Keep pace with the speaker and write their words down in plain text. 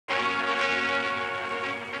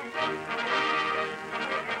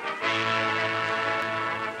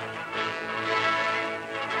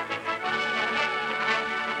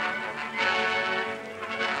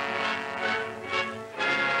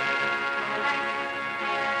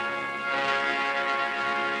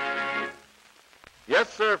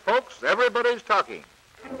Yes, sir, folks, everybody's talking.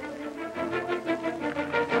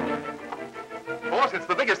 Boss, it's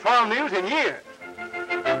the biggest farm news in years.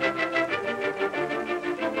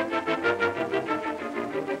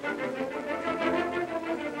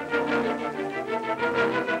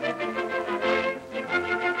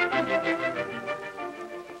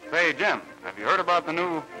 Say, Jim, have you heard about the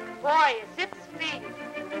new... Boy, is it speed.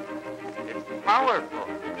 It's powerful.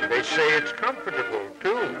 They say it's comfortable,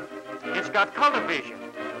 too. It's got color vision.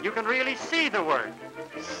 You can really see the work.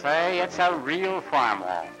 Say, it's a real farm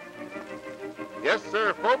wall. Yes,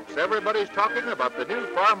 sir, folks, everybody's talking about the new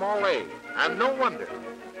Farmall A. And no wonder.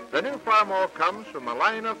 The new Farmall comes from a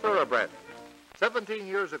line of thoroughbreds. 17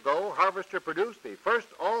 years ago, Harvester produced the first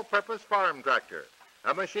all-purpose farm tractor,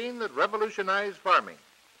 a machine that revolutionized farming.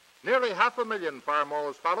 Nearly 500,000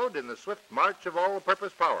 Farmalls followed in the swift march of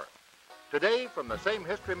all-purpose power. Today, from the same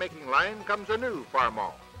history-making line comes a new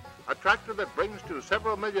Farmall, a tractor that brings to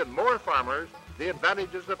several million more farmers the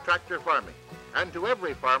advantages of tractor farming, and to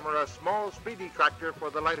every farmer a small, speedy tractor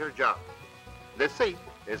for the lighter job. The seat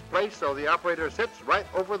is placed so the operator sits right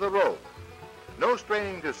over the road. No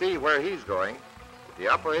straining to see where he's going. The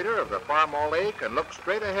operator of the Farmall A can look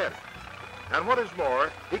straight ahead. And what is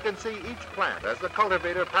more, he can see each plant as the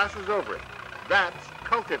cultivator passes over it. That's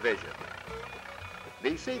cultivision.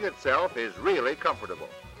 The seat itself is really comfortable.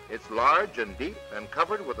 It's large and deep and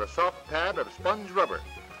covered with a soft pad of sponge rubber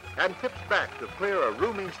and tips back to clear a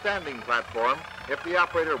roomy standing platform if the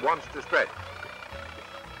operator wants to stretch.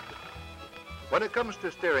 When it comes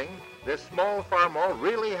to steering, this small Farmall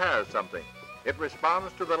really has something. It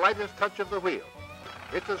responds to the lightest touch of the wheel.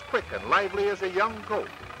 It's as quick and lively as a young colt,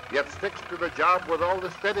 yet sticks to the job with all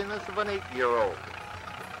the steadiness of an 8-year-old.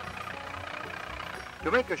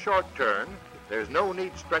 To make a short turn, there's no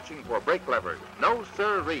need stretching for brake levers. No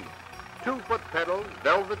sirree. 2-foot pedals,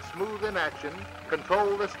 velvet smooth in action,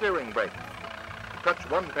 control the steering brake. Touch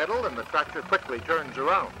one pedal and the tractor quickly turns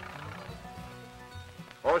around.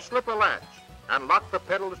 Or slip a latch and lock the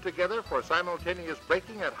pedals together for simultaneous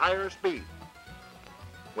braking at higher speed.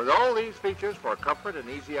 With all these features for comfort and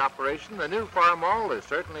easy operation, the new Farmall is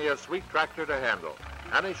certainly a sweet tractor to handle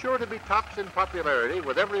and is sure to be tops in popularity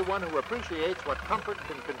with everyone who appreciates what comfort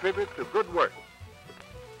can contribute to good work.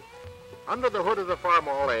 Under the hood of the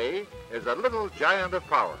Farmall A is a little giant of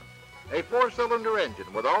power, a 4-cylinder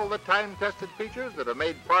engine with all the time-tested features that have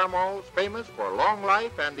made Farmalls famous for long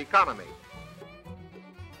life and economy.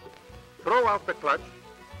 Throw out the clutch,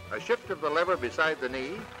 a shift of the lever beside the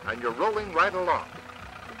knee, and you're rolling right along.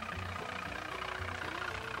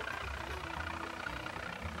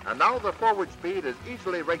 And now the forward speed is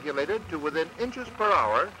easily regulated to within inches per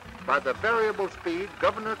hour by the variable speed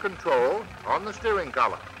governor control on the steering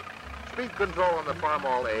column. Speed control on the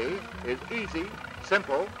Farmall A is easy,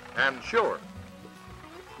 simple, and sure.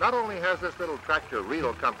 Not only has this little tractor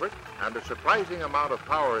real comfort and a surprising amount of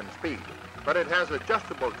power and speed, but it has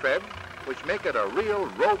adjustable treads which make it a real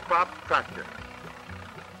row crop tractor.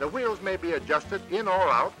 The wheels may be adjusted in or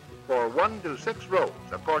out for 1 to 6 rows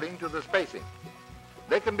according to the spacing.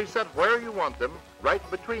 They can be set where you want them, right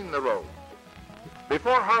between the rows.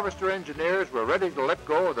 Before harvester engineers were ready to let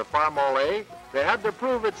go of the Farmall A, they had to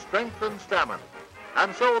prove its strength and stamina.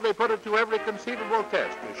 And so they put it to every conceivable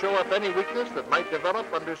test to show up any weakness that might develop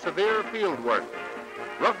under severe field work.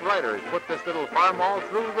 Rough riders put this little Farmall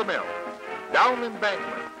through the mill, down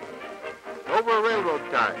embankment, over railroad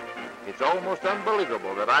ties. It's almost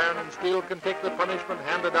unbelievable that iron and steel can take the punishment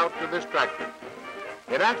handed out to this tractor.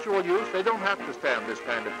 In actual use, they don't have to stand this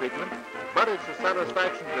kind of treatment, but it's a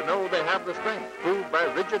satisfaction to know they have the strength proved by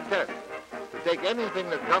rigid tests to take anything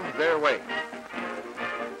that comes their way.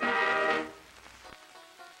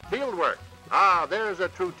 Field work. There's a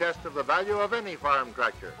true test of the value of any farm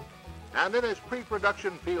tractor. And in its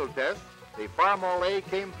pre-production field test, the Farmall A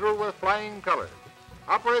came through with flying colors.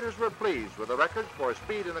 Operators were pleased with the records for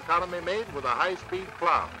speed and economy made with a high-speed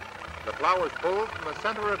plow. The plow is pulled from the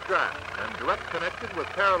center of draft and direct connected with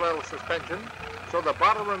parallel suspension, so the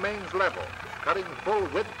bottom remains level, cutting full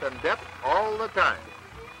width and depth all the time.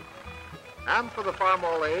 And for the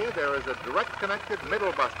Farmall A, there is a direct connected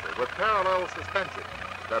middle buster with parallel suspension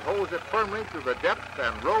that holds it firmly to the depth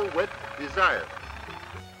and row width desired.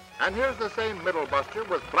 And here's the same middle buster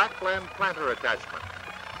with Blackland planter attachment.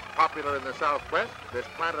 Popular in the Southwest, this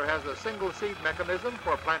planter has a single seed mechanism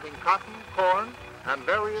for planting cotton, corn, and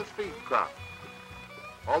various feed crops.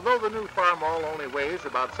 Although the new Farmall only weighs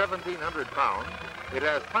about 1,700 pounds, it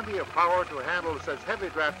has plenty of power to handle such heavy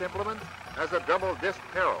draft implements as a double disc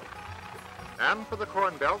harrow. And for the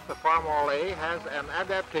Corn Belt, the Farmall A has an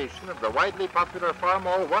adaptation of the widely popular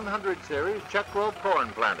Farmall 100 series check row corn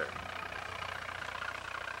planter.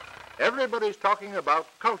 Everybody's talking about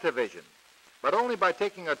Cultivision, but only by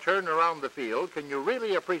taking a turn around the field can you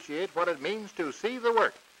really appreciate what it means to see the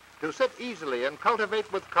work, to sit easily and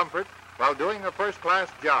cultivate with comfort while doing a first-class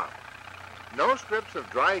job. No strips of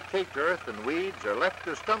dry caked earth and weeds are left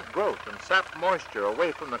to stunt growth and sap moisture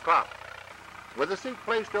away from the crop. With a seat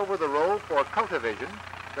placed over the row for Cultivision,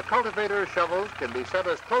 the cultivator shovels can be set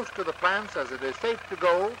as close to the plants as it is safe to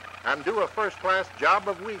go and do a first-class job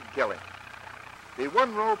of weed killing. The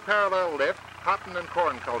one-row parallel lift cotton and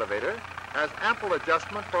corn cultivator has ample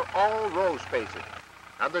adjustment for all row spacing,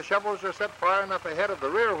 and the shovels are set far enough ahead of the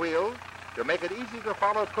rear wheels to make it easy to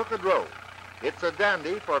follow crooked rows. It's a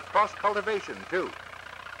dandy for cross-cultivation, too.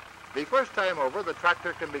 The first time over, the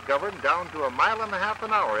tractor can be governed down to 1.5 miles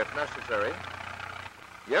an hour if necessary.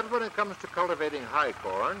 Yet when it comes to cultivating high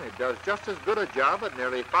corn, it does just as good a job at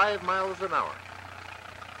nearly 5 miles an hour.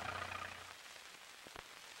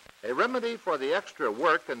 A remedy for the extra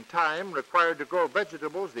work and time required to grow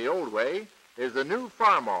vegetables the old way is the new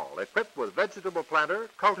Farmall, equipped with vegetable planter,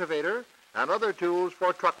 cultivator, and other tools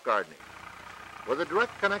for truck gardening. With a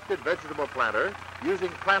direct connected vegetable planter using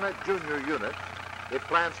Planet Junior units, it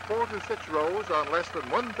plants 4 to 6 rows on less than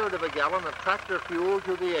 1/3 of a gallon of tractor fuel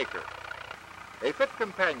to the acre. A fit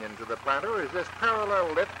companion to the planter is this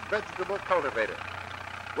parallel lift vegetable cultivator.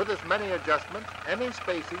 With as many adjustments, any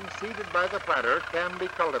spacing seeded by the planter can be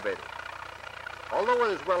cultivated. Although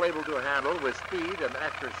it is well able to handle with speed and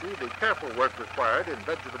accuracy the careful work required in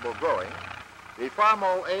vegetable growing, the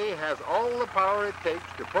Farmall A has all the power it takes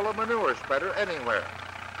to pull a manure spreader anywhere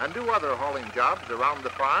and do other hauling jobs around the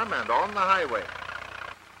farm and on the highway.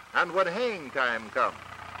 And when haying time comes,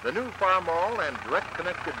 the new Farmall and direct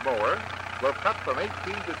connected mower will cut from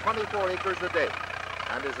 18 to 24 acres a day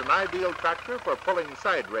and is an ideal tractor for pulling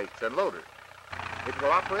side rakes and loaders. It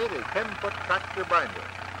will operate a 10-foot tractor binder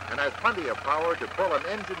and has plenty of power to pull an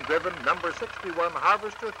engine-driven number 61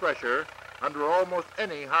 harvester thresher under almost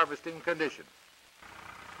any harvesting condition.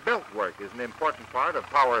 Belt work is an important part of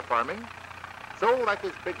power farming. So, like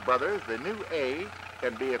its big brothers, the new A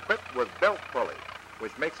can be equipped with belt pulley,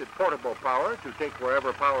 which makes it portable power to take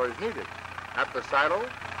wherever power is needed, at the silo,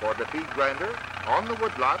 for the feed grinder, on the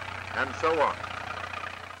woodlot, and so on.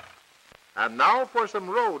 And now for some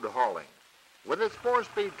road hauling. With its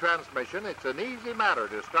 4-speed transmission, it's an easy matter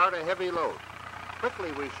to start a heavy load.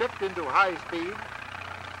 Quickly we shift into high speed.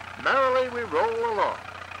 Merrily we roll along.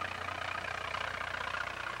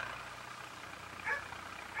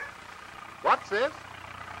 What's this?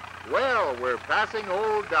 Well, we're passing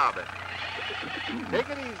old Dobbin. Take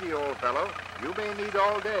it easy, old fellow. You may need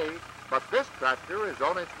all day, but this tractor is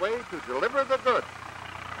on its way to deliver the goods.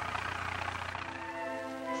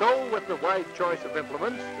 So, with the wide choice of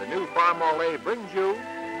implements, the new Farmall A brings you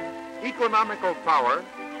economical power,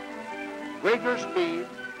 greater speed,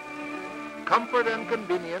 comfort and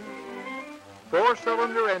convenience,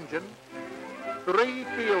 4-cylinder engine, 3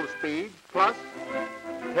 field speed, plus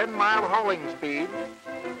 10-mile hauling speed,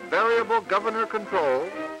 variable governor control,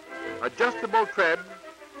 adjustable tread,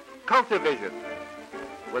 Cultivision.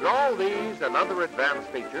 With all these and other advanced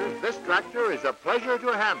features, this tractor is a pleasure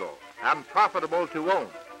to handle and profitable to own.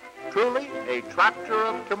 Truly a tractor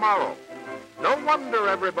of tomorrow. No wonder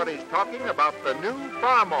everybody's talking about the new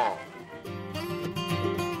Farmall.